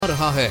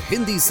रहा है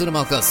हिंदी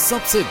सिनेमा का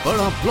सबसे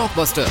बड़ा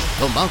ब्लॉकबस्टर।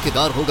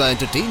 धमाकेदार होगा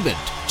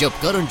एंटरटेनमेंट जब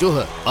करण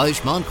जौहर,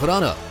 आयुष्मान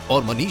खुराना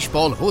और मनीष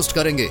पॉल होस्ट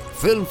करेंगे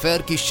फिल्म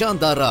फेयर की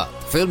शानदार रात।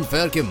 फिल्म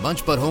फेयर के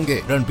मंच पर होंगे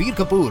रणबीर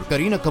कपूर,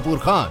 करीना कपूर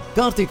खान,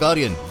 कार्तिक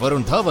आर्यन,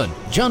 वरुण धवन,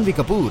 जानवी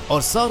कपूर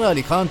और सारा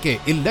अली खान के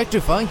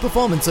इलेक्ट्रीफाइंग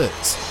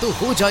परफॉर्मेंसेस। तो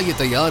हो जाइए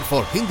तैयार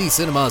for Hindi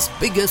cinema's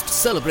biggest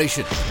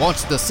celebration.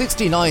 Watch the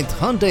 69th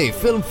Hyundai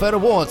Film Fair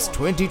Awards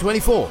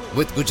 2024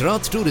 with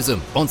Gujarat Tourism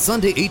on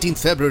Sunday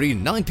 18th February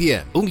 9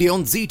 p.m. only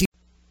on ZT.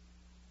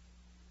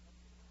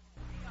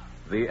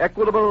 The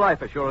Equitable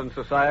Life Assurance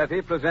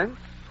Society presents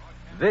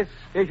This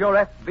Is Your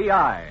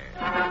FBI.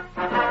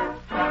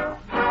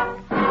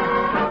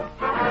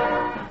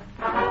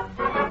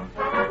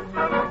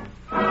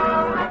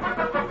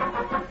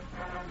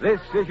 This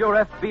is Your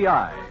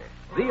FBI,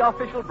 the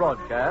official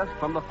broadcast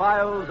from the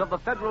files of the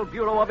Federal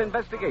Bureau of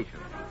Investigation.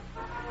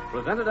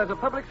 Presented as a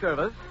public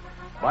service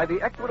by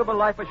the Equitable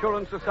Life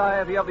Assurance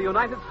Society of the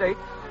United States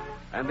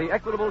and the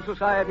Equitable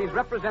Society's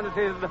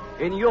representative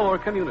in your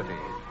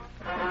community.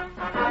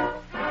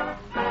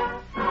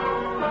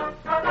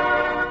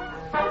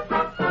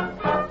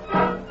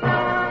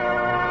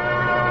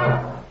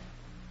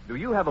 Do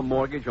you have a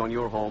mortgage on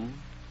your home?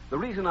 The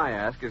reason I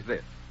ask is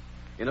this.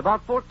 In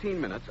about 14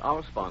 minutes,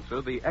 our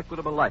sponsor, the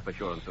Equitable Life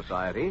Assurance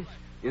Society,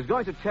 is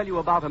going to tell you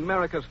about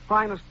America's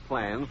finest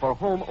plan for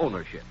home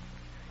ownership.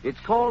 It's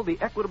called the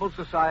Equitable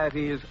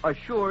Society's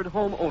Assured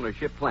Home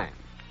Ownership Plan.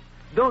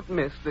 Don't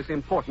miss this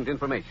important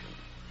information.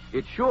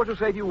 It's sure to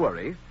save you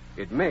worry.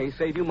 It may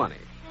save you money.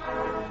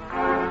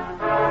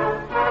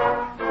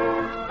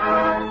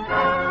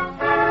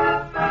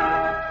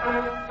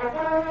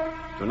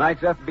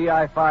 Tonight's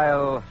FBI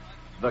file,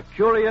 The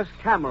Curious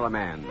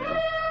Cameraman.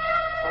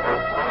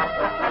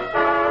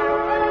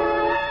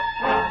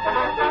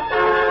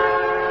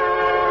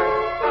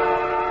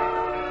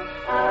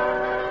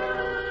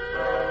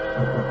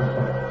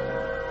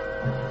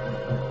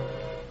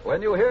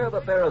 When you hear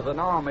that there is an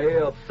army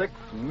of 6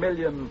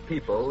 million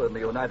people in the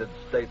United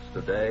States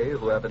today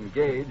who have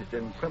engaged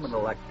in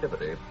criminal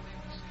activity,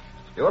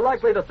 you're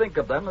likely to think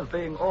of them as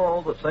being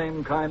all the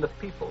same kind of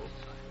people.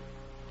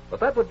 But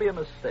that would be a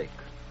mistake,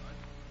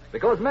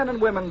 because men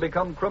and women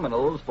become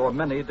criminals for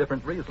many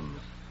different reasons.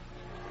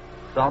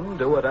 Some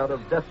do it out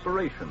of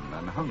desperation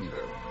and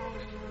hunger,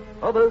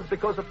 others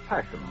because of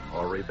passion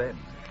or revenge.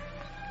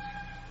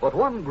 But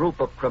one group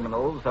of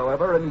criminals,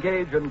 however,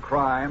 engage in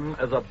crime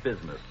as a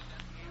business.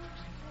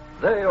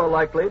 They are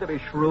likely to be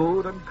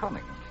shrewd and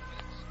cunning,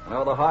 and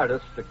are the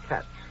hardest to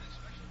catch.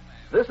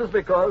 This is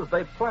because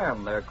they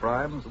plan their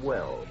crimes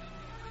well.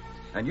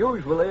 And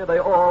usually they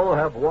all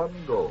have one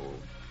goal.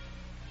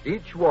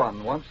 Each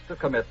one wants to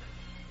commit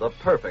the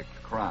perfect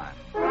crime.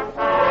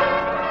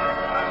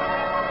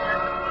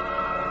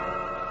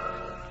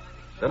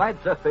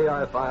 Tonight's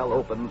FBI file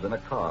opens in a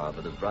car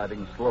that is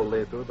driving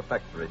slowly through the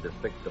factory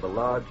district of a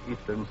large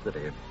eastern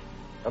city.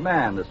 A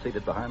man is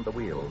seated behind the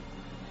wheel.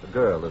 The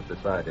girl is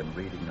beside him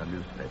reading a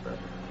newspaper.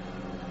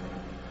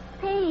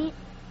 Pete.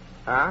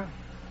 Huh?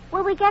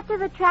 Will we get to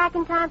the track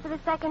in time for the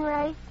second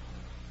race?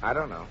 I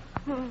don't know.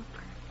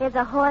 There's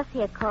a horse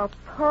here called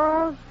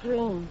Paul's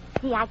Dream.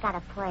 Gee, I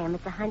gotta play him.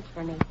 It's a hunch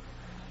for me.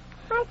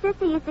 My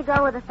sister used to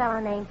go with a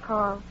fellow named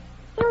Paul.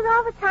 He was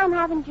all the time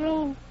having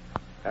dreams.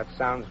 That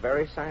sounds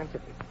very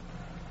scientific.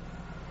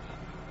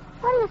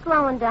 What are you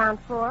slowing down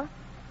for?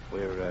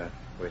 We're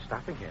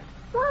stopping here.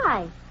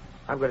 Why?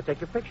 I'm going to take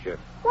your picture.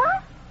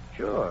 What?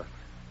 Sure.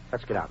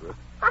 Let's get out, Ruth.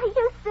 Are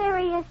you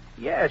serious?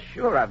 Yeah,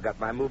 sure. I've got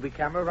my movie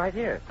camera right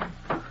here.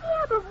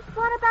 Yeah, but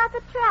what about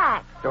the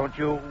track? Don't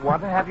you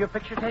want to have your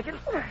picture taken?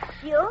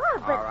 Sure,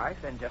 but... All right,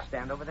 then just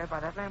stand over there by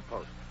that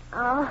lamppost.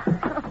 Oh,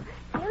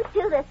 you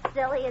do the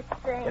silliest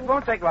thing. It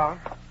won't take long.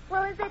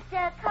 Well, is it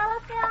color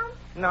film?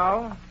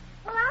 No.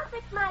 Well, I'll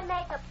fix my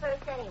makeup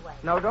first anyway.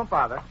 No, don't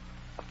bother.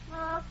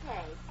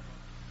 Okay.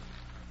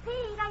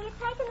 Pete, are you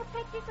taking a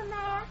picture from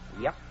there?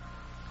 Yep.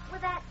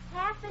 With that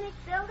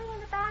half-finished building in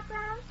the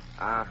background?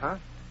 Uh-huh.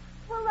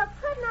 Well, look,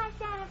 couldn't I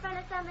stand in front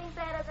of something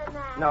better than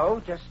that?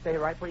 No, just stay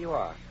right where you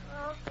are.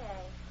 Okay.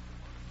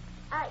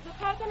 You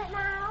taking it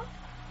now?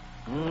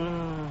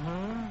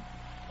 Mm-hmm.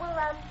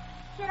 Well,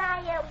 should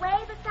I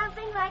wave at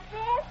something like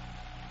this?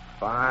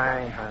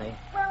 Fine, honey.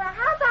 Well,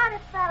 how about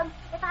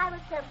if I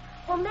was to,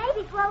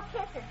 maybe blow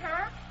kisses,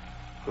 huh?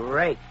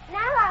 Great.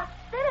 Now I'll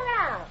spin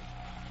around.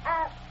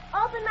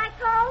 Open my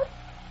coat?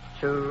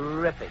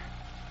 Terrific.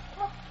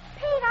 Well,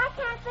 Pete, I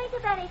can't think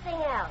of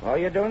anything else. Oh,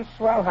 you're doing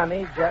swell,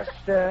 honey.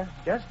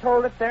 Just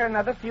hold it there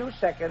another few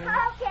seconds.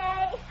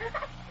 Okay.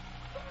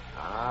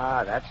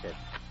 Ah, that's it.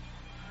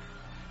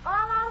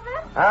 All over?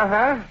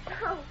 Uh-huh.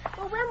 Oh,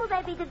 well, when will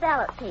they be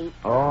developed, Pete?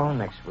 Oh,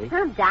 next week.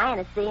 I'm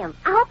dying to see them.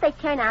 I hope they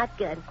turn out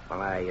good.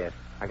 Well, I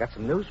got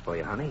some news for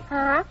you, honey.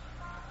 Huh?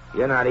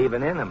 You're not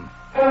even in them.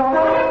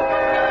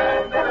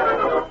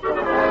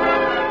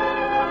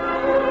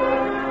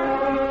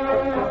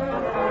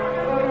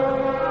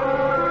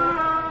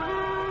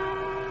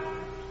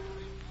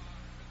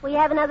 Will you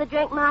have another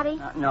drink,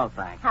 Marty? No,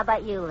 thanks. How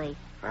about you, Lee?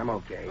 I'm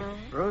okay.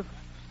 Ruth,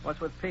 What's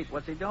with Pete?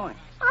 What's he doing?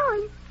 Oh,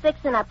 he's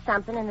fixing up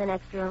something in the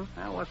next room.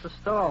 What's the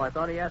stall? I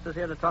thought he asked us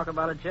here to talk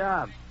about a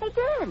job. He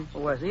did.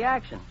 Well, where's the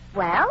action?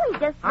 Well, he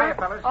just... Hiya,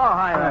 fellas. Oh,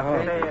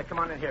 hi, Hey, Pete. come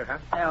on in here, huh?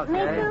 Yeah, okay. Me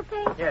too,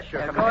 Pete? Yeah,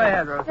 sure. Yeah, come go in.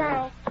 ahead, Rosie.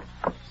 Thanks.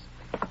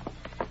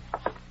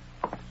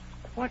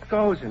 What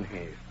goes in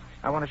here?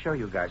 I want to show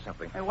you guys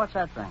something. Hey, what's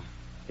that thing?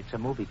 It's a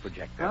movie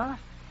projector. Huh?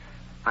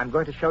 I'm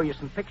going to show you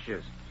some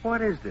pictures.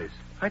 What is this?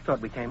 I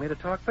thought we came here to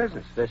talk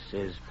business. This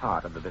is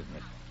part of the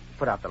business.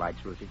 Put out the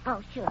lights, Ruthie.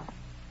 Oh, sure.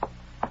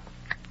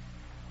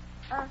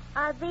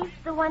 Are these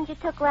the ones you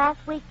took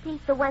last week,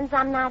 Pete? The ones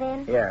I'm not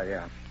in?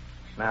 Yeah.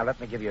 Now, let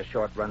me give you a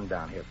short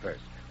rundown here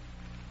first.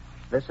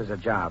 This is a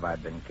job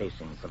I've been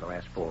casing for the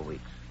last 4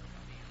 weeks.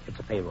 It's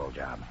a payroll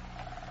job.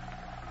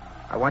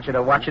 I want you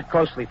to watch it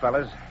closely,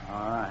 fellas. All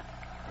right.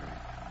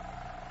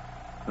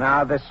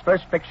 Now, this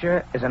first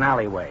picture is an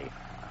alleyway.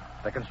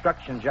 The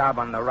construction job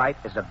on the right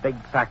is a big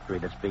factory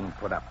that's being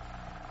put up.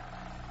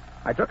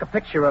 I took a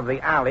picture of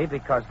the alley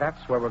because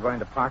that's where we're going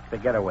to park the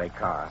getaway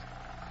car.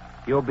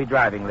 You'll be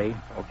driving, Lee.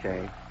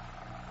 Okay.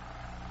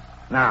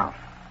 Now,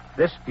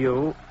 this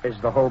view is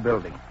the whole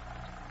building.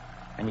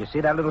 And you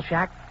see that little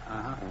shack?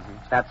 Uh-huh.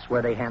 That's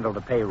where they handle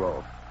the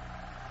payroll.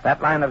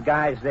 That line of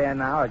guys there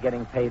now are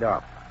getting paid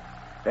off.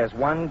 There's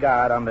one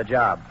guard on the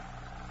job.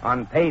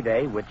 On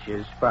payday, which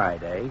is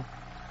Friday,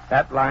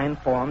 that line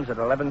forms at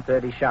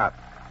 11:30 sharp.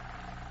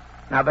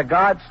 Now, the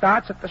guard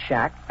starts at the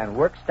shack and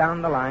works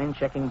down the line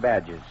checking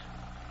badges.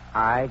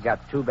 I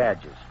got 2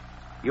 badges.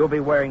 You'll be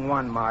wearing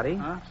one, Marty.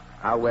 Huh?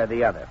 I'll wear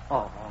the other.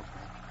 Oh,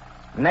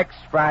 okay. Next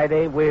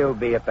Friday, we'll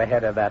be at the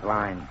head of that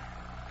line.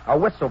 A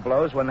whistle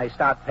blows when they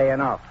start paying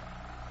off.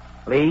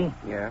 Lee?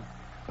 Yeah?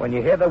 When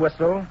you hear the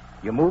whistle,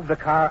 you move the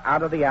car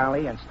out of the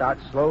alley and start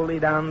slowly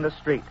down the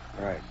street.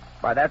 Right.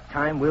 By that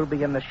time, we'll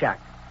be in the shack.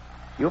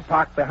 You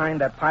park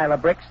behind that pile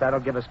of bricks. That'll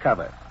give us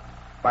cover.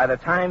 By the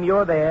time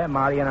you're there,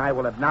 Marty and I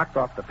will have knocked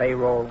off the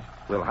payroll.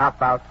 We'll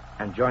hop out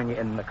and join you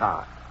in the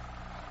car.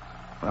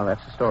 Well,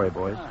 that's the story,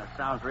 boys. Oh, that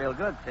sounds real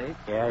good, Pete.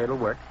 Yeah, it'll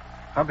work.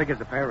 How big is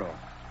the payroll?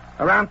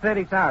 Around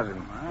 30,000.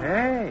 Wow.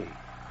 Hey.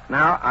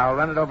 Now, I'll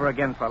run it over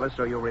again, fellas,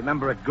 so you'll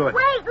remember it good.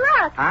 Wait,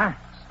 look. Huh?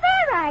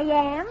 There I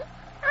am.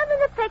 I'm in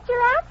the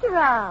picture after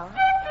all.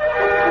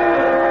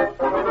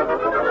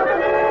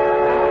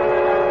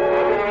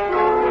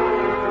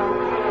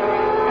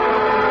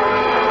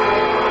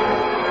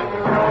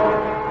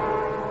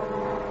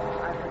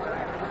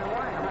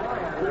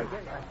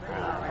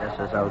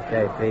 This is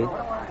okay, Pete.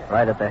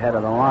 Right at the head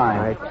of the line.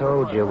 I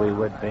told you we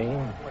would be.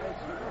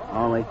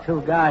 Only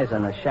 2 guys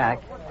in the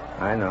shack.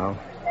 I know.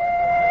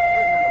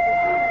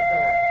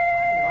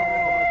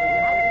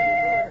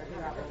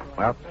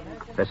 Well,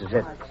 this is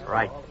it.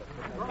 Right.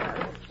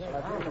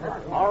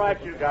 All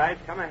right, you guys,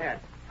 come ahead.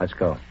 Let's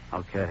go.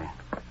 Okay.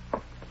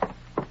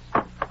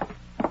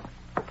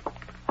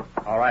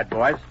 All right,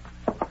 boys.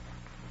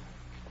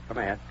 Come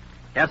ahead.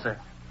 Yes, sir.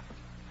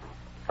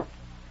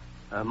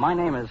 My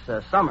name is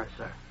Summers,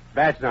 sir.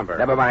 Badge number.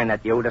 Never mind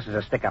that, you. This is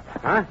a stick-up.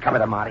 Huh? Cover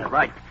them, Marty.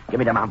 Right. Give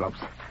me them envelopes.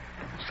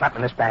 Slap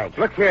in this bag.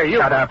 Look here, you.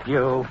 Shut up,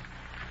 you.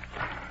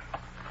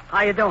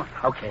 How you doing?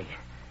 Okay.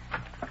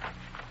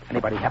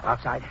 Anybody help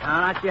outside?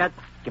 Not yet.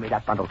 Give me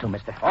that bundle, too,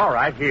 mister. All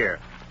right, here.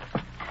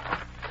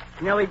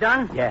 Nearly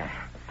done? Yeah.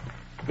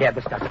 Yeah,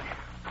 this does it.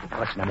 Now,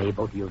 listen to me,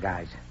 both of you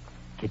guys.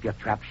 Keep your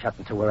trap shut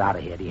until we're out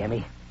of here, do you hear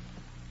me?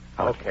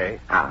 Okay.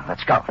 Now,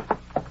 let's go.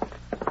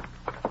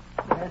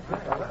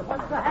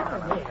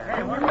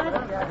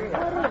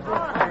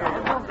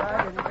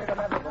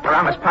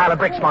 Around this pile of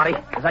bricks, Marty.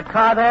 Is that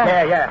car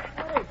there? Yeah.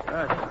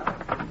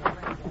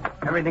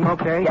 Good. Everything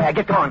okay? Yeah,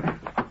 get going.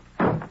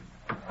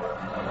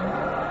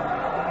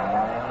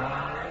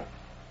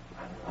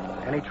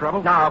 Any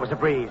trouble? No, it was a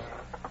breeze.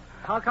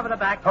 I'll cover the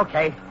back.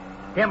 Okay.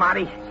 Here,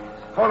 Marty.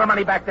 Hold the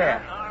money back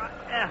there.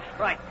 Yeah,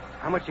 right.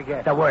 How much you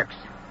get? The works.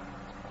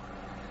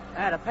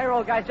 The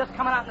payroll guy's just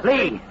coming out in the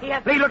Lee! street. He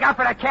has... Lee, look out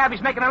for that cab.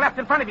 He's making a left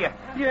in front of you.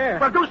 Yeah.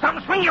 Well, do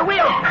something. Swing your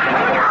wheel.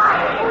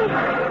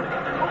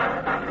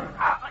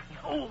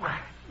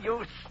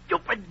 You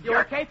stupid You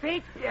jerk. okay,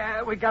 Pete?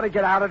 Yeah, we got to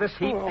get out of this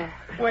heat. Oh,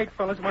 wait,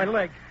 fellas, my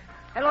leg.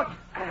 Hey, look.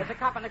 There's a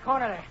cop in the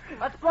corner there.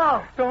 Let's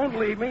blow. Don't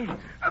leave me.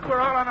 We're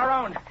all on our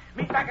own.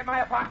 Meet back at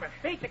my apartment.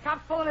 Pete, the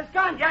cop's pulling his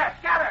gun. Yeah,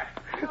 scatter.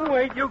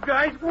 Wait, you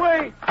guys,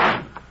 wait.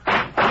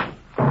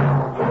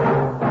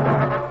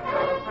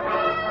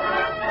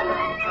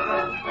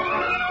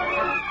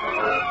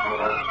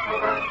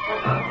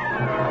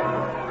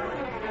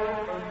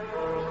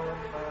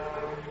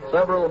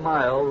 Several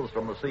miles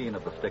from the scene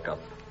of the stick-up,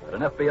 at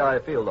an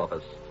FBI field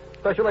office,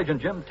 Special Agent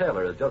Jim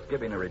Taylor is just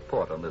giving a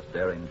report on this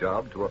daring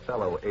job to a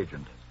fellow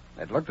agent.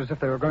 It looked as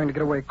if they were going to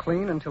get away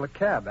clean until a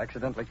cab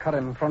accidentally cut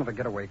in front of the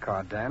getaway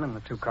car, Dan, and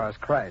the 2 cars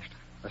crashed.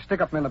 The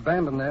stick-up men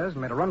abandoned theirs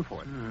and made a run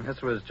for it.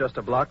 This was just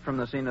a block from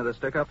the scene of the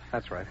stick-up?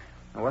 That's right.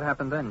 Now, what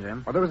happened then,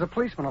 Jim? Well, there was a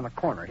policeman on the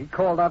corner. He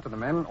called out to the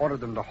men, ordered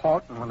them to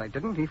halt, and when they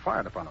didn't, he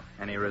fired upon them.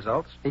 Any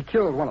results? He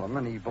killed one of them,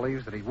 and he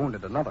believes that he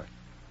wounded another.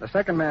 The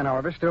second man,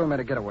 however, still made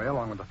a getaway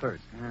along with the third.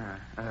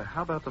 Yeah.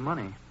 How about the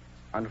money?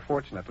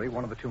 Unfortunately,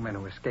 one of the 2 men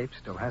who escaped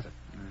still has it.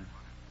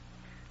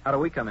 How do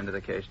we come into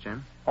the case,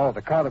 Jim? Oh,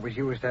 the car that was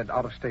used had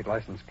out-of-state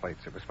license plates.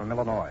 It was from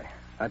Illinois.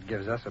 That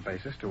gives us a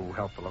basis to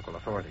help the local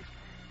authorities.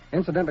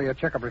 Incidentally, a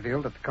checkup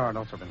revealed that the car had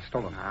also been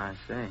stolen. I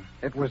see.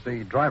 It was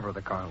the driver of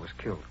the car who was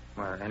killed.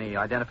 Well, any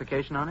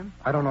identification on him?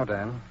 I don't know,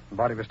 Dan. The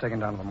body was taken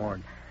down to the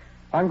morgue.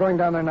 I'm going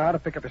down there now to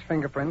pick up his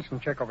fingerprints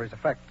and check over his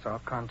effects. I'll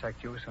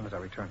contact you as soon as I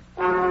return.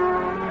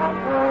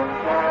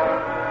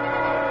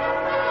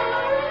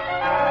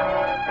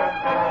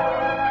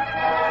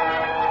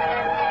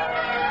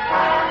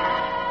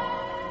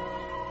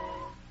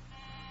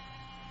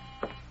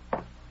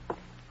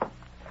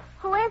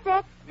 Who is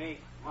it? Me,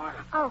 Marty.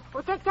 Oh,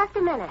 well, just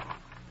a minute.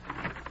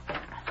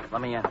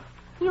 Let me in.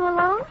 You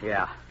alone?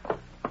 Yeah,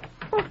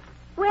 Well,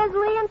 where's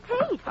Lee and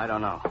Pete? I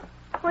don't know.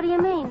 What do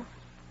you mean?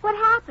 What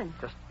happened?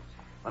 Just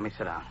let me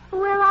sit down.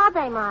 Where are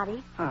they,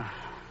 Marty? Where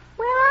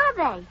are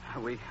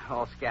they? We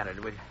all scattered.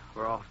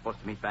 We're all supposed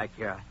to meet back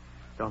here.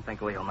 I don't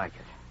think Lee will make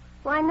it.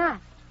 Why not?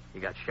 He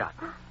got shot.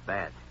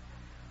 Bad.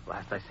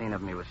 Last I seen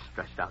of him, he was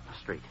stretched out in the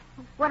street.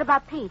 What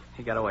about Pete?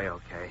 He got away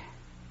okay.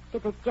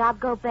 Did the job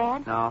go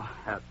bad? No,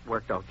 that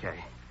worked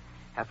okay.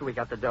 After we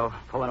got the dough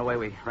pulling away,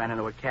 we ran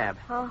into a cab.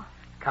 Oh.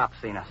 Cop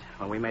seen us.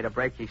 When we made a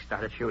break, he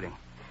started shooting.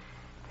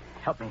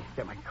 Help me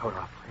get my coat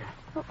off,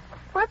 will you?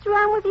 What's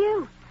wrong with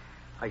you?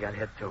 I got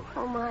hit, too.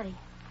 Oh, Marty.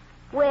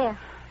 Where?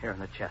 Here in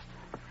the chest.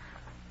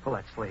 Pull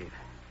that sleeve.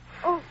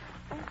 Oh,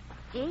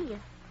 gee,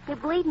 you're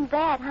bleeding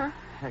bad, huh?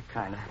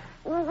 Kind of.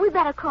 Well, we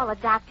better call a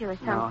doctor or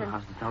something.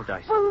 No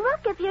dice. Well, look,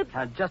 if you...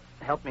 Just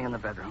help me in the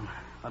bedroom.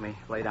 Let me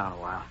lay down a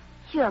while.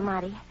 Sure,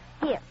 Marty.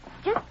 Here,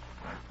 just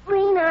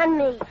lean on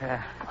me.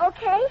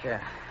 Okay?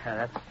 Yeah,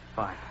 that's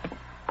fine.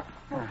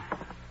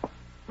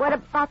 What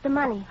about the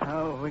money?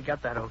 Oh, we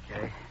got that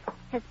okay.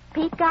 Has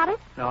Pete got it?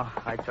 No,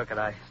 I took it.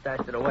 I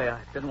stashed it away. I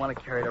didn't want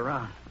to carry it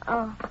around.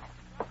 Oh.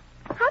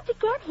 How'd you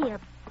get here,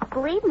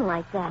 bleeding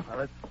like that?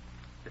 Well, it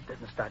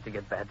didn't start to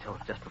get bad till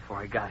just before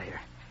I got here.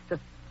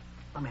 Just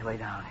let me lay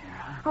down here,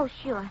 huh? Oh,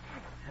 sure.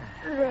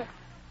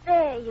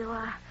 There you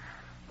are.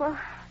 Well,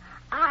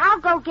 I'll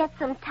go get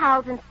some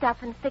towels and stuff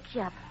and fix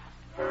you up.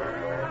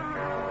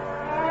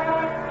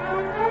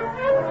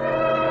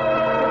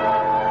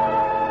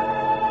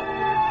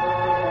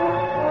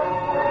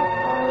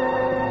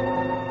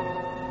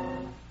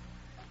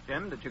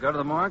 Jim, did you go to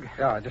the morgue?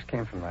 Yeah, I just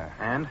came from there.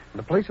 And?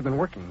 The police have been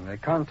working. They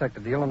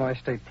contacted the Illinois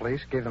State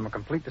Police, gave them a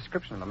complete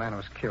description of the man who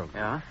was killed.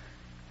 Yeah?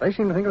 They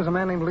seem to think it was a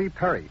man named Lee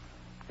Perry.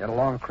 He had a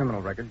long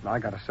criminal record, and I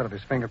got a set of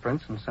his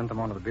fingerprints and sent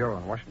them on to the bureau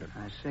in Washington.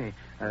 I see.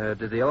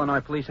 Did the Illinois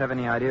police have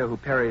any idea who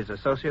Perry's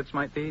associates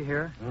might be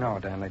here? No,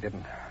 Dan, they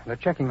didn't. They're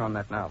checking on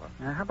that now,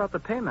 though. How about the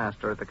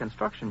paymaster at the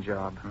construction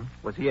job?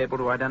 Was he able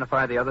to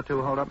identify the other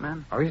two hold-up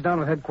men? Oh, he's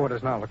down at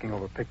headquarters now looking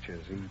over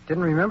pictures. He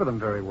didn't remember them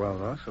very well,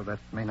 though, so that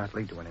may not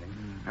lead to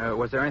anything.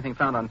 Was there anything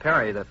found on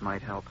Perry that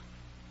might help?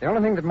 The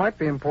only thing that might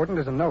be important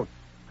is a note.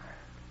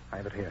 I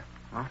have it here.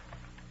 Huh?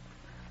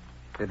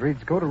 It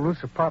reads, go to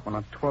Ruth's apartment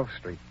on 12th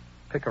Street.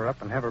 Pick her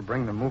up and have her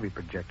bring the movie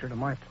projector to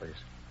my place.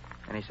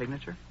 Any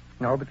signature?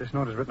 No, but this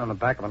note is written on the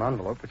back of an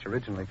envelope which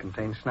originally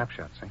contained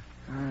snapshots, see?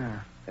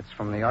 It's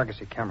from the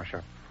Argosy camera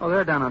shop. Oh,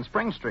 they're down on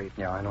Spring Street.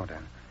 Yeah, I know,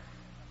 Dan.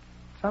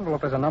 This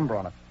envelope has a number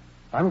on it.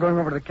 I'm going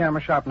over to the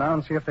camera shop now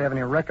and see if they have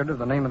any record of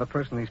the name of the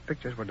person these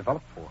pictures were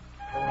developed for.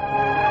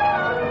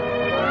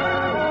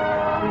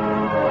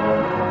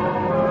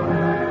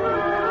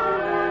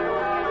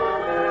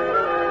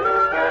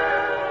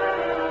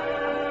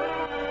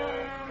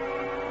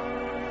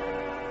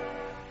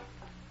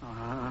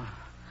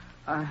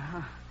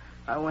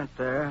 I went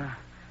there.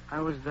 I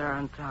was there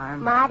on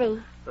time. Marty.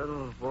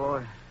 Little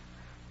boy.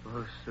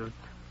 Blue suit.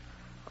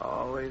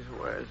 Always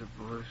wears a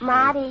blue suit.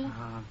 Marty.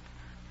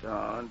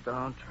 Don't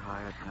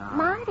try it now.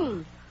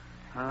 Marty.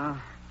 Huh?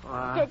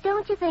 What?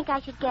 Don't you think I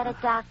should get a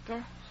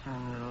doctor?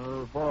 Send the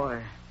little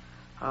boy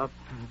up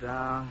and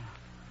down.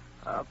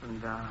 Up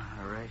and down.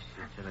 I race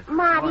you to the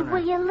Marty, corner.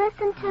 will you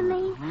listen to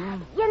me?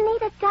 You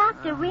need a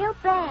doctor real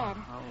bad.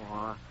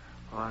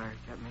 Water.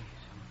 Get me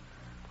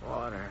some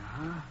water,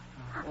 huh?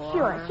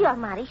 Sure,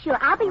 Marty, sure.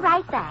 I'll be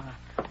right back.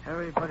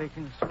 Everybody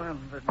can swim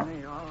but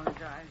me. All the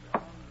guys.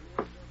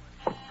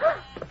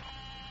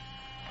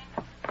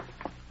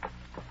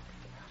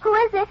 Who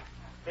is it?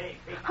 Pete.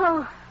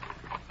 Oh,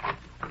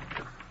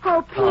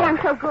 Pete, I'm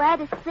so glad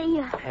to see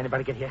you.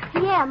 Anybody get here?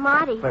 Yeah,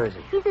 Marty. Where is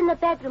he? He's in the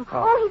bedroom.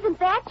 Oh, he's in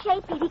bad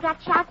shape, Pete. He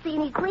got shot, see,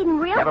 and he's bleeding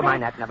real Never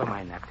bad.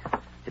 mind that.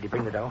 Did he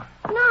bring the dough?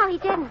 No, he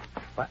didn't.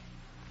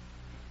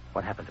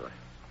 What happened to it?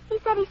 He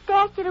said he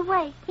stashed it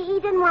away. He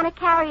didn't want to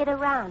carry it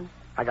around.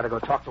 I gotta go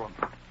talk to him.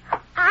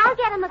 I'll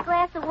get him a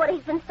glass of water.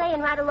 He's been saying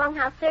right along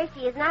how thirsty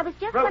he is, and I was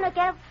just going to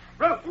get him...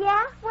 Ruth!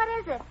 Yeah? What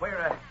is it?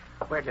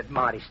 Where did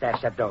Marty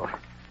stash that dough?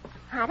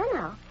 I don't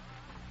know.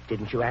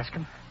 Didn't you ask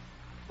him?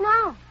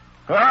 No.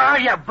 Oh,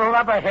 you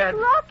blubberhead.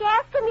 Look,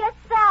 ask him yourself.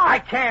 I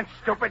can't,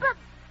 stupid. Look.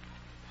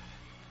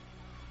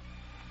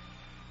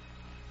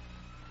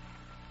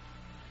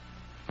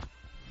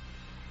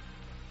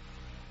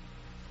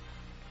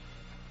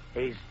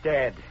 He's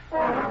dead.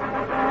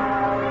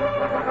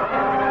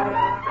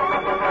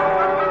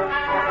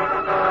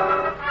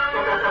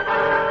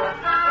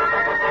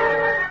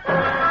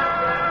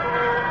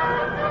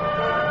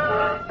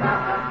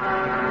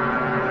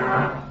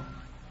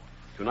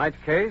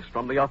 Tonight's case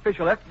from the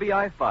official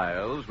FBI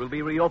files will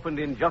be reopened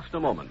in just a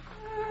moment.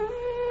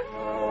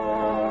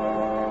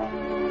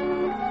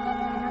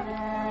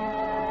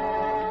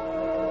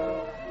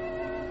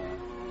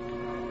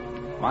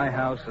 My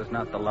house is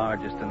not the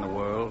largest in the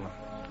world,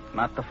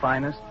 not the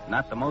finest,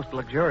 not the most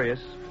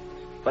luxurious,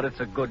 but it's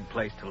a good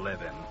place to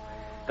live in.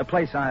 The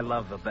place I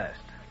love the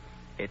best.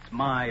 It's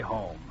my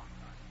home.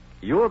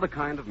 You're the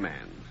kind of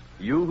man,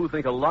 you who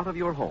think a lot of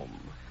your home,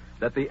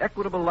 that the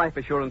Equitable Life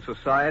Assurance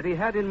Society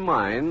had in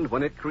mind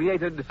when it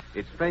created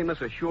its famous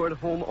Assured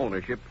Home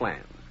Ownership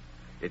Plan.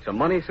 It's a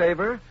money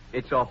saver,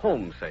 it's a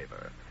home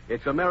saver.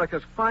 It's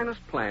America's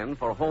finest plan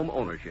for home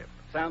ownership.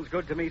 Sounds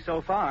good to me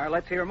so far.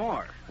 Let's hear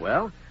more.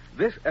 Well,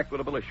 this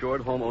Equitable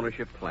Assured Home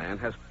Ownership Plan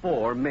has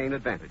 4 main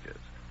advantages.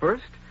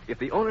 First, if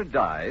the owner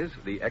dies,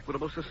 the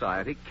Equitable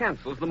Society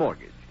cancels the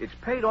mortgage. It's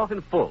paid off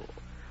in full.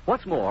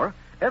 What's more,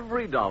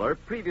 every dollar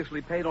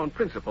previously paid on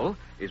principal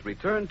is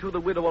returned to the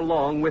widow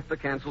along with the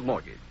canceled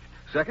mortgage.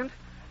 Second,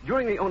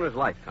 during the owner's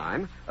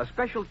lifetime, a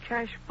special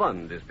cash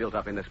fund is built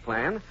up in this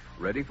plan,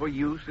 ready for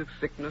use if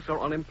sickness or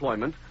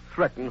unemployment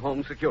threaten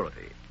home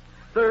security.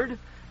 Third,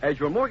 as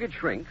your mortgage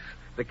shrinks,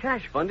 the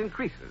cash fund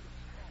increases.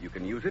 You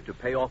can use it to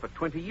pay off a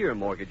 20-year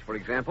mortgage, for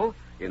example,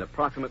 in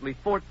approximately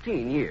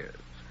 14 years.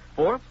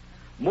 Fourth,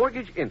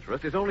 mortgage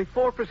interest is only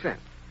 4%,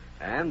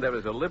 and there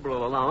is a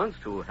liberal allowance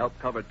to help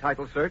cover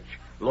title search,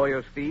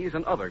 lawyer's fees,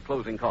 and other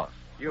closing costs.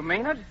 You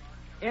mean it?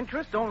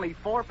 Interest only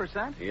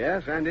 4%?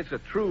 Yes, and it's a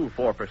true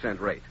 4%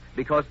 rate,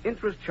 because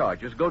interest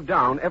charges go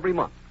down every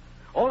month.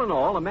 All in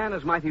all, a man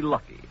is mighty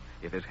lucky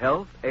if his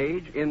health,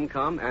 age,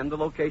 income, and the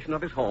location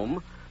of his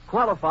home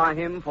qualify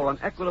him for an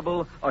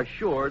Equitable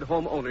Assured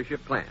Home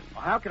Ownership Plan.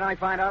 Well, how can I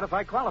find out if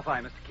I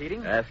qualify, Mr.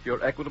 Keating? Ask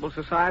your Equitable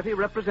Society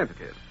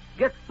representative.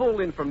 Get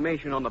full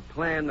information on the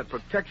plan that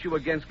protects you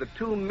against the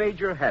 2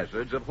 major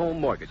hazards of home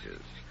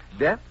mortgages,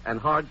 death and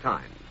hard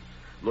times.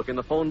 Look in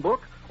the phone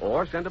book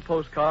or send a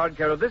postcard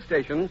care of this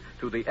station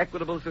to the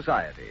Equitable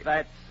Society.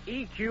 That's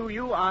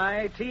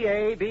EQUITABLE.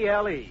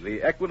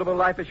 The Equitable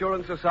Life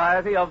Assurance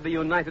Society of the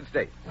United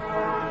States.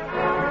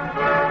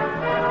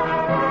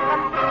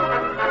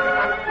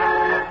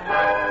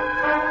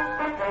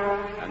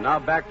 And now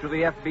back to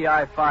the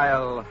FBI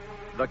file,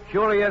 The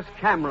Curious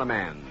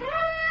Cameraman.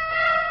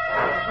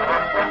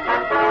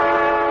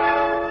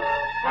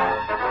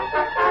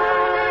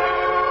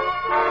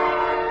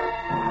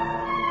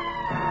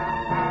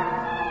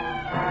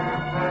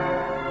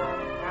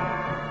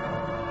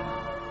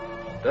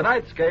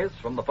 Tonight's case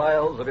from the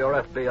files of your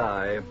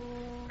FBI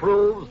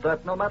proves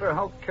that no matter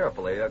how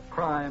carefully a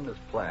crime is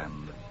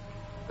planned,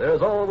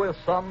 there's always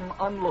some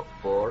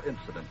unlooked-for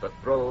incident that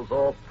throws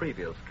all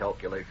previous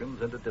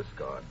calculations into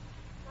discard.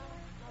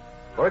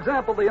 For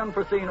example, the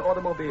unforeseen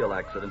automobile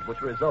accident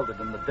which resulted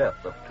in the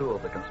death of 2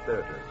 of the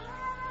conspirators.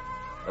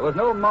 There was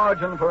no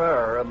margin for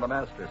error in the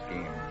master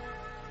scheme,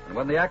 and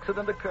when the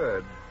accident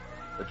occurred,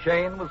 the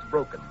chain was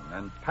broken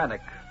and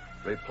panic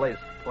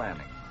replaced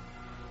planning.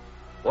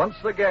 Once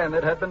again,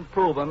 it had been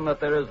proven that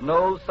there is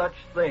no such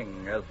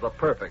thing as the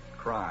perfect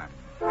crime.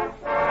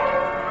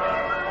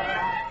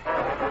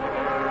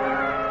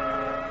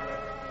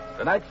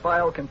 Tonight's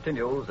file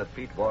continues at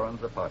Pete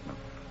Warren's apartment.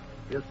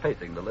 He is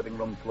pacing the living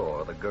room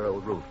floor. The girl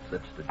Ruth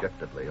sits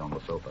dejectedly on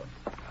the sofa.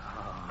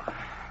 Oh,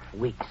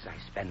 weeks I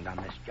spend on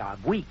this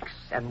job. Weeks.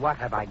 And what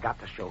have I got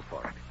to show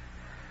for it?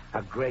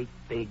 A great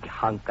big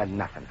hunk of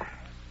nothing.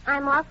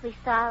 I'm awfully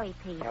sorry,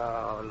 Pete.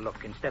 Oh,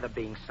 look, instead of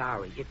being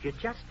sorry, if you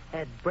just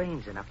had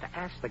brains enough to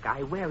ask the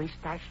guy where he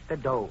stashed the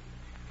dough,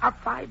 a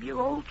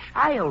 5-year-old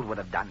child would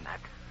have done that.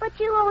 But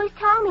you always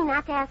told me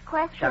not to ask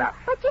questions. Shut up.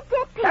 But you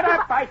did, Pete. Shut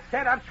up, I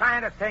said. I'm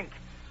trying to think.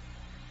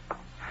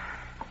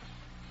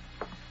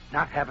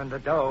 Not having the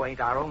dough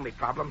ain't our only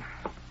problem.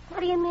 What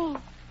do you mean?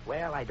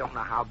 Well, I don't know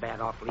how bad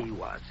off Lee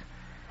was.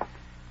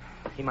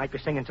 He might be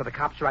singing to the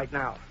cops right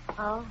now.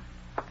 Oh?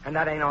 And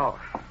that ain't all.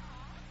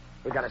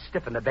 We got a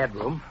stiff in the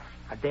bedroom.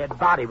 A dead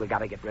body we got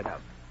to get rid of.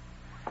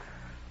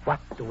 What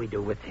do we do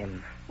with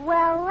him?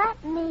 Well,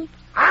 let me...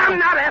 I'm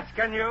not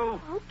asking you.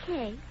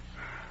 Okay.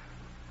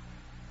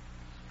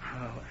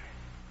 Oh,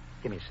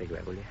 give me a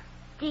cigarette, will you?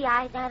 Gee,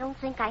 I don't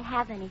think I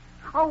have any.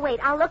 Oh, wait,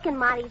 I'll look in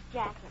Marty's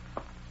jacket.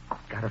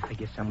 Gotta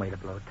figure some way to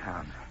blow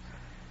town.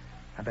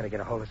 I better get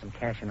a hold of some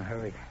cash in a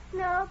hurry.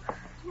 No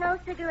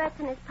cigarettes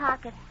in his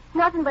pocket.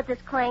 Nothing but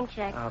this claim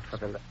check. Oh, for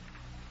the...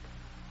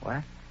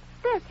 What?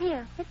 This,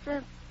 here. It's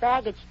a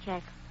baggage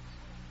check.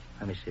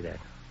 Let me see that.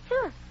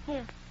 Sure,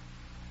 here.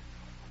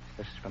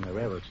 This is from the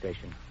railroad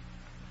station.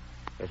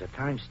 There's a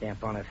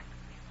timestamp on it.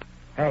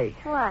 Hey.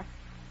 What?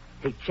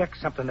 He checked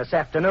something this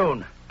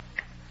afternoon.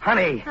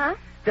 Honey. Huh?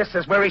 This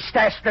is where he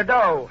stashed the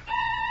dough.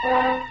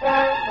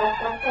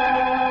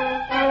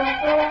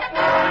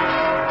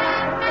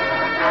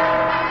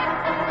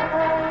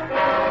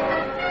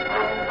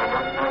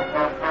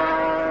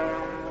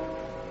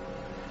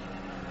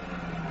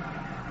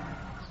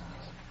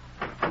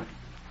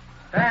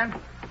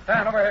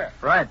 Dan, over here.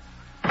 Right.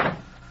 Did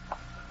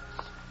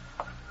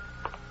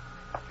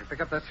you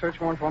pick up that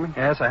search warrant for me?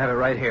 Yes, I have it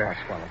right here.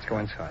 Well, let's go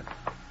inside.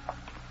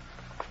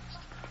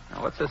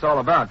 Now, what's this all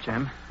about,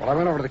 Jim? Well, I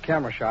went over to the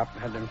camera shop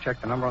and had them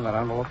check the number on that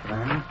envelope for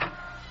them.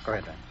 Go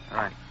ahead, Dan. All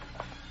right.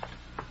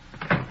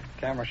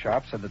 Camera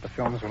shop said that the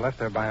films were left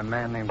there by a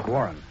man named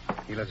Warren.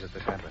 He lives at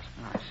this address.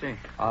 Oh, I see.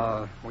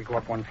 We go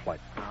up one flight.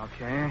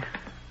 Okay.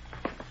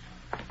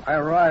 I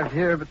arrived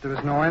here, but there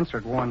was no answer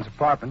at Warren's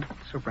apartment. The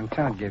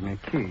superintendent gave me a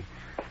key.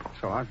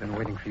 So I've been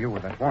waiting for you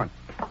with that warrant.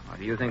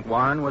 Do you think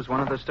Warren was one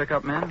of the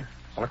stick-up men?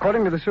 Well,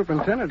 according to the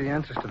superintendent, he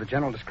answers to the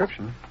general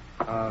description.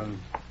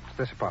 It's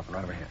this apartment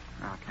right over here.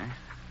 Okay.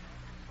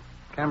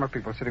 Camera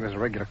people said he was a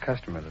regular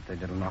customer, that they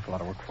did an awful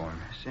lot of work for him.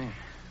 I see.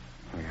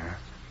 Yeah.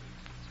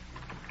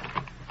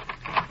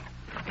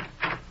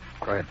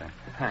 Go ahead, then.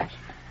 Thanks.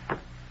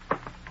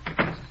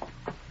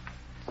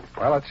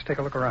 Well, let's take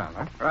a look around,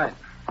 huh? Right.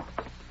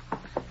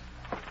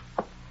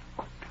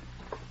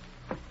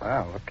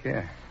 Wow, look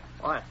here.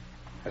 What?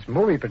 This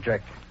movie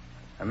projector.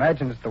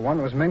 Imagine it's the one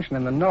that was mentioned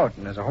in the note,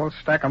 and there's a whole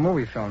stack of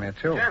movie film here,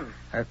 too. Jim.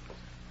 Look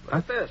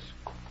at this.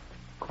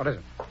 What is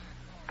it?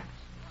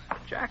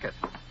 Jacket.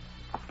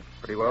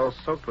 Pretty well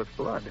soaked with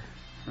blood.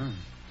 Hmm.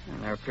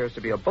 And there appears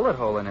to be a bullet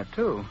hole in it,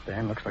 too.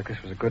 Dan, looks like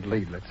this was a good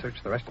lead. Let's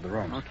search the rest of the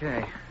rooms.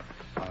 Okay.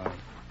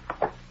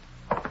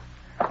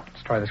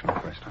 Let's try this one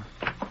first, huh?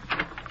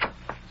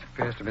 This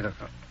appears to be the...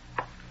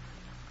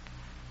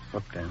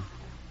 Look, Dan.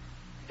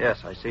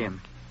 Yes, I see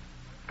him.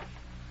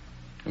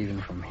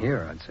 Even from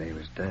here, I'd say he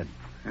was dead.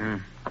 Hmm.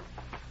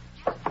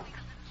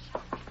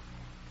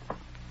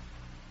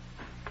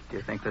 Do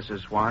you think this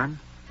is Warren?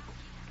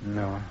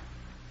 No.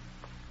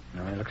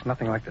 No, he looks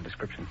nothing like the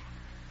description.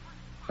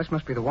 This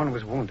must be the one who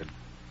was wounded.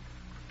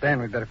 Dan,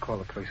 we'd better call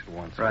the police at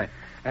once. Right.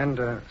 And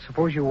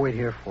suppose you wait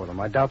here for them.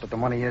 I doubt that the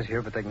money is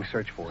here, but they can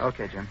search for it.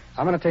 Okay, Jim.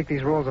 I'm going to take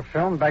these rolls of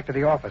film back to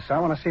the office. I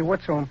want to see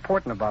what's so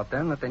important about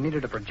them that they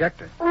needed a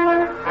projector.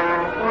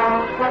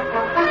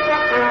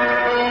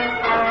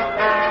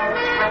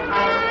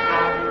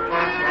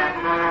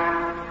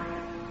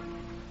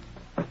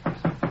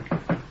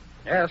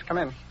 Yes, come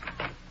in.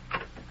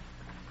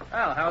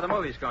 Well, how are the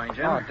movies going,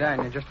 Jim? Oh,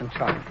 Dan, you're just in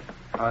time.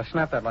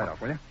 Snap that light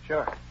off, will you?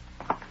 Sure.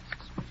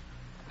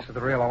 This is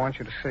the reel I want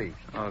you to see.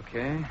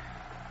 Okay.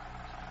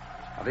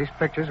 Now, these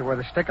pictures are where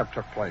the stick-up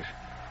took place.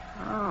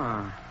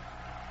 Oh.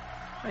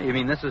 You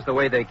mean this is the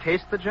way they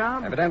cased the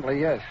job? Evidently,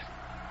 yes.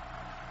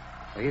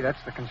 See,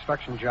 that's the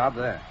construction job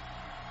there.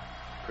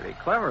 Pretty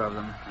clever of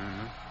them.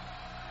 Mm-hmm.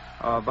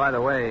 Oh, by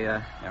the way,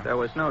 there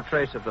was no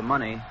trace of the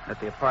money at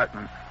the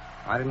apartment.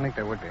 I didn't think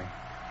there would be.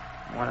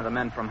 One of the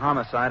men from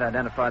homicide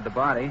identified the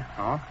body.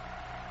 Oh?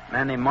 A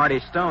man named Marty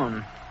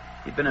Stone.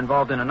 He'd been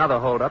involved in another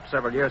hold-up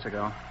several years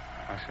ago.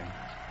 I see.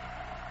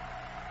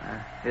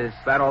 Is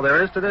that all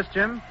there is to this,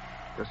 Jim?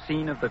 The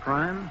scene of the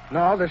crime?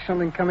 No, there's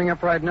something coming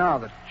up right now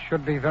that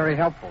should be very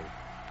helpful.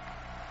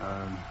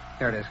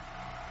 Here it is.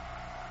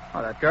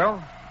 Oh, that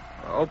girl?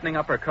 Opening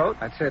up her coat?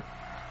 That's it.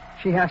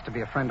 She has to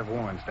be a friend of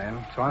Warren's,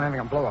 Dan, so I'm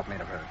having a blow-up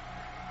made of her.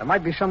 There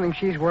might be something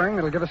she's wearing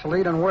that'll give us a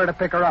lead on where to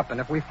pick her up,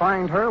 and if we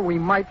find her, we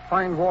might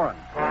find Warren.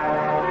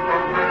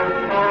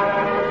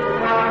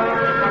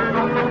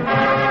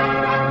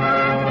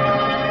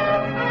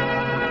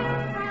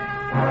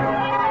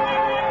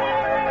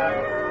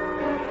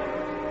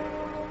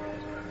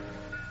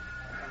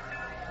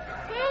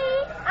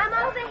 Steve, I'm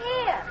over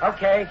here.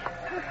 Okay.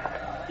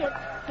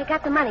 You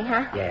got the money,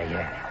 huh?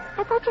 Yeah.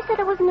 I thought you said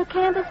it was in a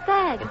canvas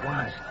bag. It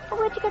was. Well,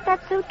 where'd you get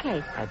that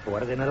suitcase? I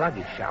bought it in a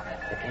luggage shop.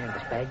 The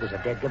canvas bag was a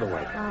dead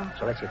giveaway. Oh.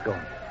 So let's get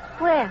going.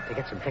 Where? To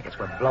get some tickets.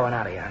 We're blowing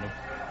out of here, honey.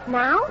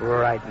 Now?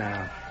 Right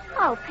now.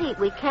 Oh, Pete,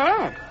 we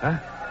can't. Huh?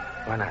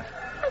 Why not?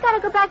 I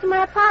gotta go back to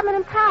my apartment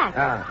and pack.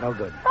 Ah, no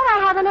good. But I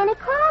haven't any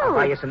clothes. I'll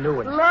buy you some new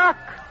ones. Look,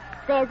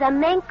 there's a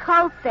mink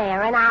coat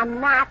there, and I'm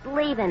not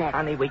leaving it.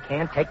 Honey, we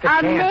can't take the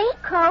A chance.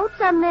 mink coat's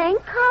a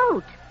mink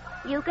coat.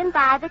 You can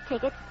buy the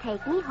tickets,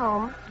 take me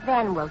home,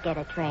 then we'll get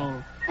a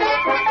train.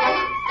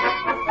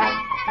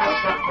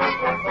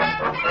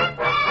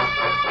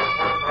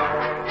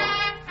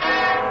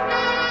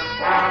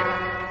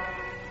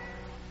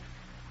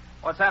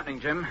 What's happening,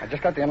 Jim? I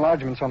just got the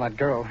enlargements on that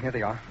girl. Here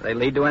they are. They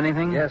lead to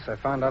anything? Yes, I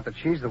found out that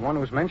she's the one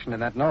who was mentioned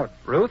in that note.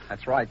 Ruth?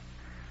 That's right.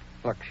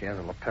 Look, she has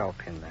a lapel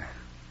pin there.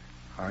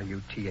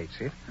 R-U-T-H,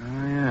 see it?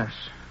 Oh, yes.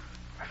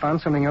 I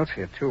found something else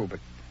here, too, but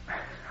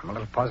I'm a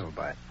little puzzled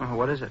by it. Oh,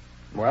 what is it?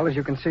 Well, as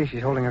you can see,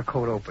 she's holding her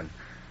coat open.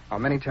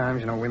 Many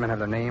times, women have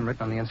their name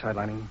written on the inside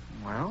lining.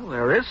 Well,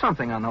 there is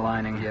something on the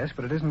lining. Yes,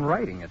 but it isn't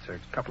writing. It's a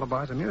couple of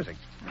bars of music.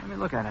 Let me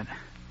look at it.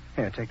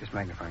 Here, take this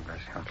magnifying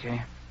glass.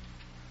 Okay.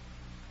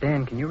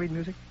 Dan, can you read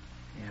music?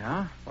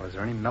 Yeah? Well, is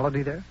there any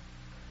melody there?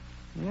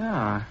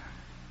 Yeah.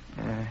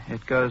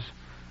 It goes...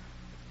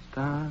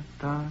 Da,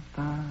 da,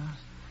 da.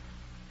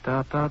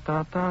 Da, da,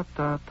 da, da,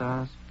 da,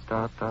 da,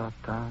 da, da,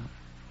 da.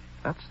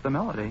 That's the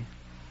melody.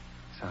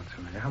 Sounds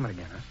familiar. Hum it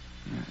again, huh?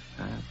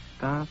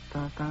 Da,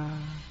 da, da,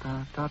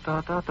 da, da,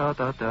 da, da, da,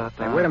 da, da.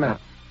 Hey, wait a minute.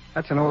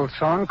 That's an old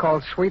song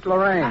called Sweet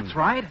Lorraine. That's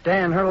right.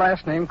 Dan, her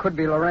last name could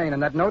be Lorraine,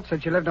 and that note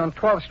said she lived on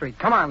 12th Street.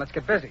 Come on, let's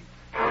get busy.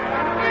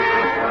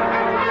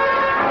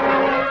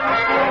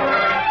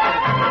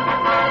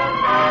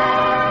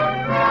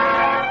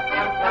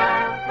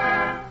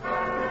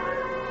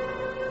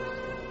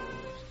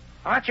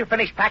 Aren't you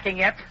finished packing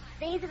yet?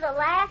 These are the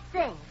last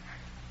things.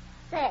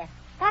 There.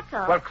 That's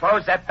all. Well,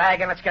 close that bag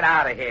and let's get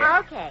out of here.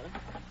 Okay.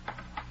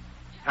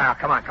 Now,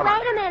 come on. Wait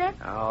a minute.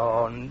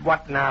 Oh,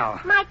 what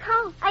now? My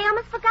coat. I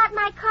almost forgot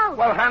my coat.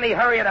 Well, honey,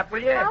 hurry it up,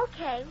 will you?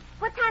 Okay.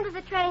 What time does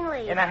the train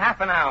leave? In a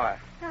half an hour.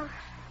 Oh,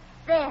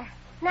 there.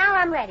 Now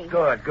I'm ready.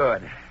 Good.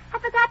 I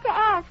forgot to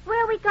ask.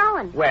 Where are we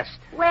going? West.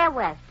 Where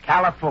west?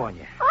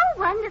 California. Oh,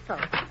 wonderful.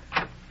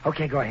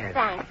 Okay, go ahead.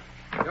 Thanks.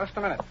 Just a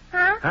minute.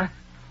 Huh?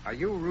 Are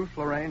you Ruth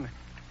Lorraine?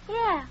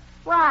 Yeah.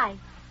 Why?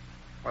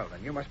 Well,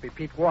 then you must be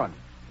Pete Warren.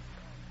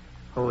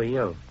 Who are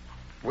you?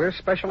 We're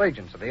special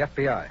agents of the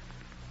FBI.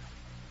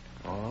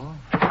 Oh.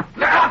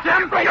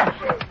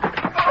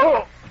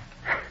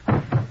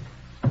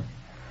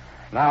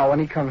 Now, when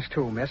he comes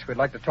to, miss, we'd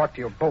like to talk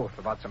to you both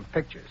about some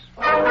pictures.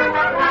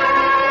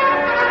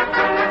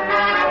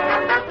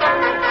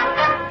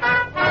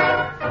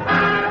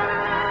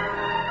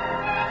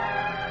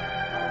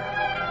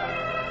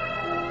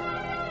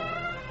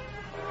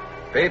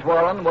 Pete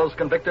Warren was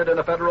convicted in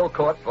a federal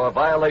court for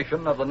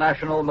violation of the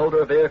National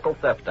Motor Vehicle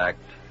Theft Act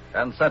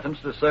and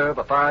sentenced to serve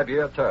a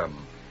 5-year term.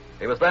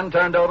 He was then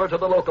turned over to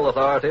the local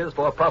authorities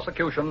for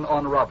prosecution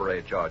on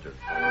robbery charges.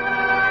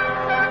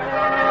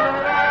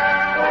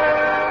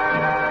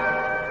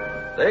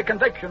 The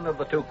conviction of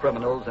the two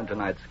criminals in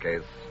tonight's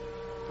case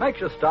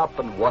makes you stop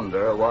and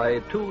wonder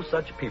why two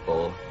such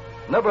people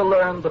never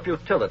learned the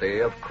futility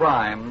of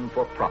crime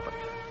for profit.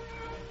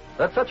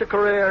 That such a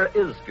career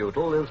is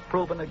futile is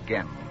proven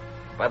again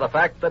by the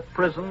fact that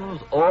prisons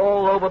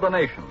all over the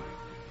nation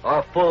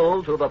are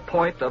full to the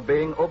point of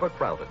being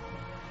overcrowded.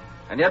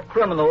 And yet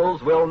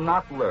criminals will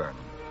not learn.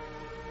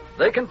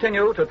 They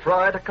continue to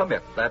try to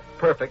commit that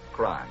perfect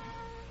crime.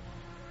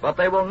 But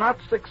they will not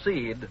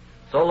succeed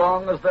so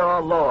long as there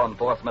are law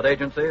enforcement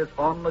agencies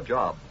on the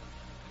job.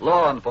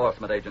 Law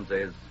enforcement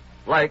agencies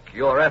like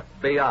your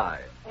FBI.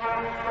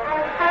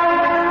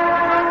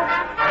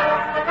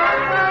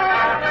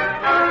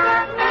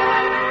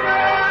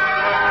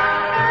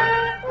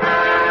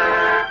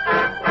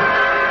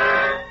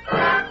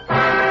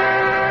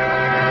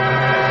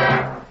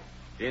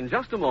 In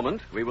just a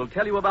moment, we will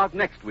tell you about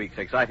next week's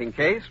exciting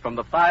case from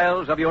the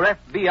files of your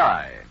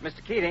FBI.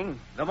 Mr. Keating,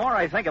 the more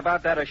I think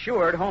about that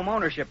assured home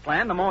ownership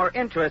plan, the more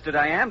interested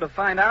I am to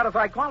find out if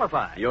I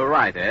qualify. You're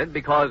right, Ed,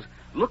 because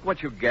look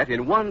what you get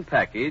in one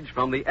package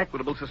from the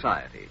Equitable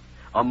Society.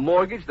 A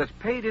mortgage that's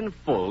paid in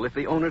full if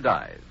the owner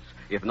dies.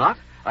 If not,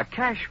 a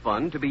cash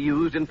fund to be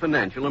used in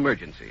financial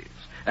emergencies.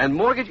 And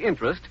mortgage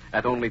interest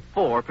at only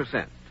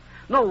 4%.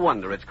 No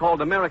wonder it's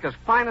called America's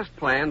finest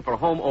plan for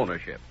home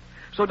ownership.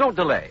 So don't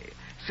delay.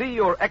 See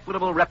your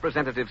Equitable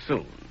representative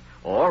soon.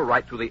 Or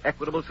write to the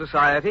Equitable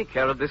Society,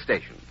 care of this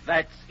station.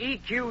 That's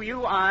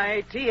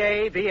EQUITABLE.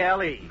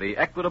 The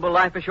Equitable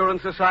Life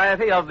Assurance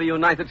Society of the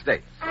United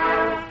States.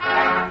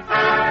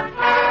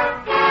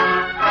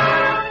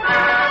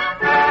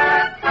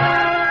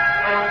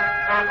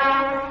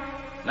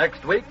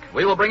 Next week,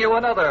 we will bring you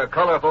another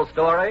colorful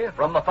story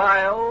from the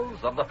files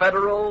of the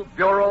Federal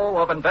Bureau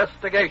of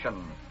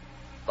Investigation.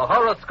 The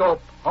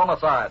Horoscope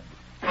Homicide.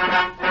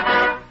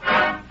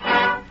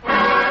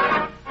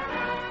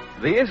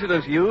 The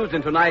incidents used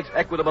in tonight's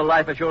Equitable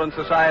Life Assurance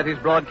Society's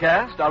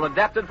broadcast are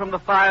adapted from the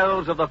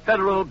files of the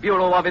Federal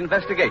Bureau of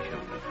Investigation.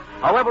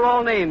 However,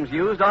 all names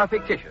used are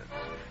fictitious,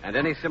 and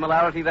any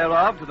similarity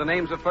thereof to the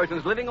names of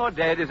persons living or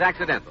dead is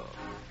accidental.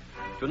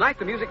 Tonight,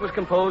 the music was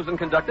composed and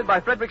conducted by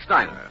Frederick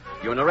Steiner.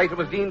 Your narrator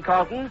was Dean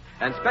Carlton,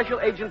 and Special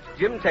Agent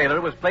Jim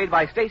Taylor was played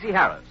by Stacey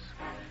Harris.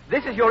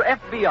 This is Your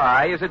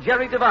FBI is a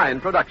Jerry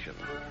Devine production.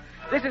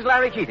 This is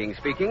Larry Keating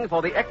speaking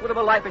for the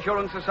Equitable Life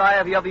Assurance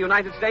Society of the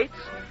United States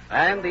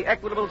and the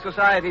Equitable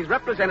Society's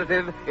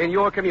representative in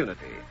your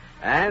community,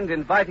 and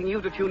inviting you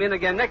to tune in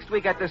again next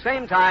week at the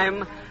same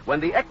time when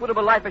the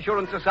Equitable Life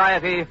Assurance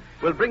Society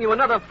will bring you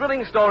another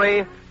thrilling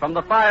story from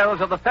the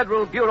files of the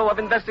Federal Bureau of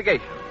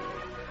Investigation.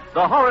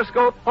 The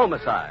Horoscope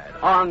Homicide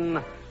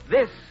on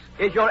This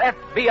is Your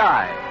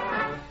FBI.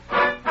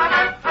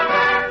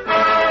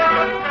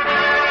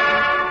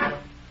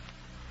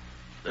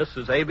 This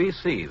is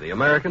ABC, the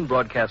American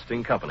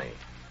Broadcasting Company.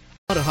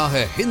 आ रहा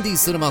है Hindi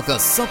cinema का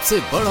सबसे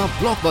बड़ा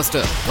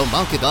blockbuster.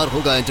 धमाकेदार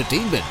होगा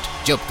entertainment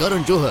जब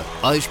करण जौहर,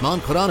 आयुष्मान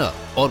खुराना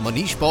और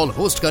Manish Paul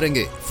host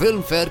करेंगे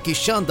फिल्म फेयर की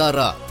शानदार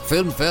रात।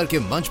 फिल्म फेयर के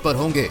मंच पर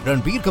होंगे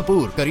रणबीर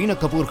कपूर, करीना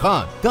कपूर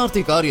खान,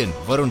 कार्तिक आर्यन,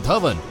 वरुण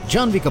धवन,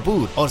 जानवी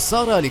कपूर और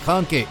सारा अली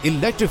खान के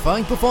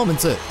इलेक्ट्रीफाइंग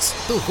परफॉर्मेंसेस।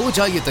 तो हो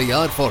जाइए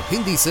तैयार for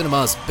Hindi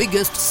cinema's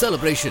biggest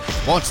celebration.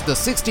 Watch the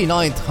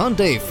 69th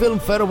Hyundai Film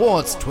Fair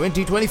Awards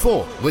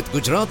 2024 with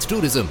Gujarat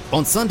Tourism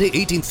on Sunday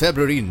 18th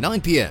February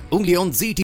 9 p.m. only on ZT.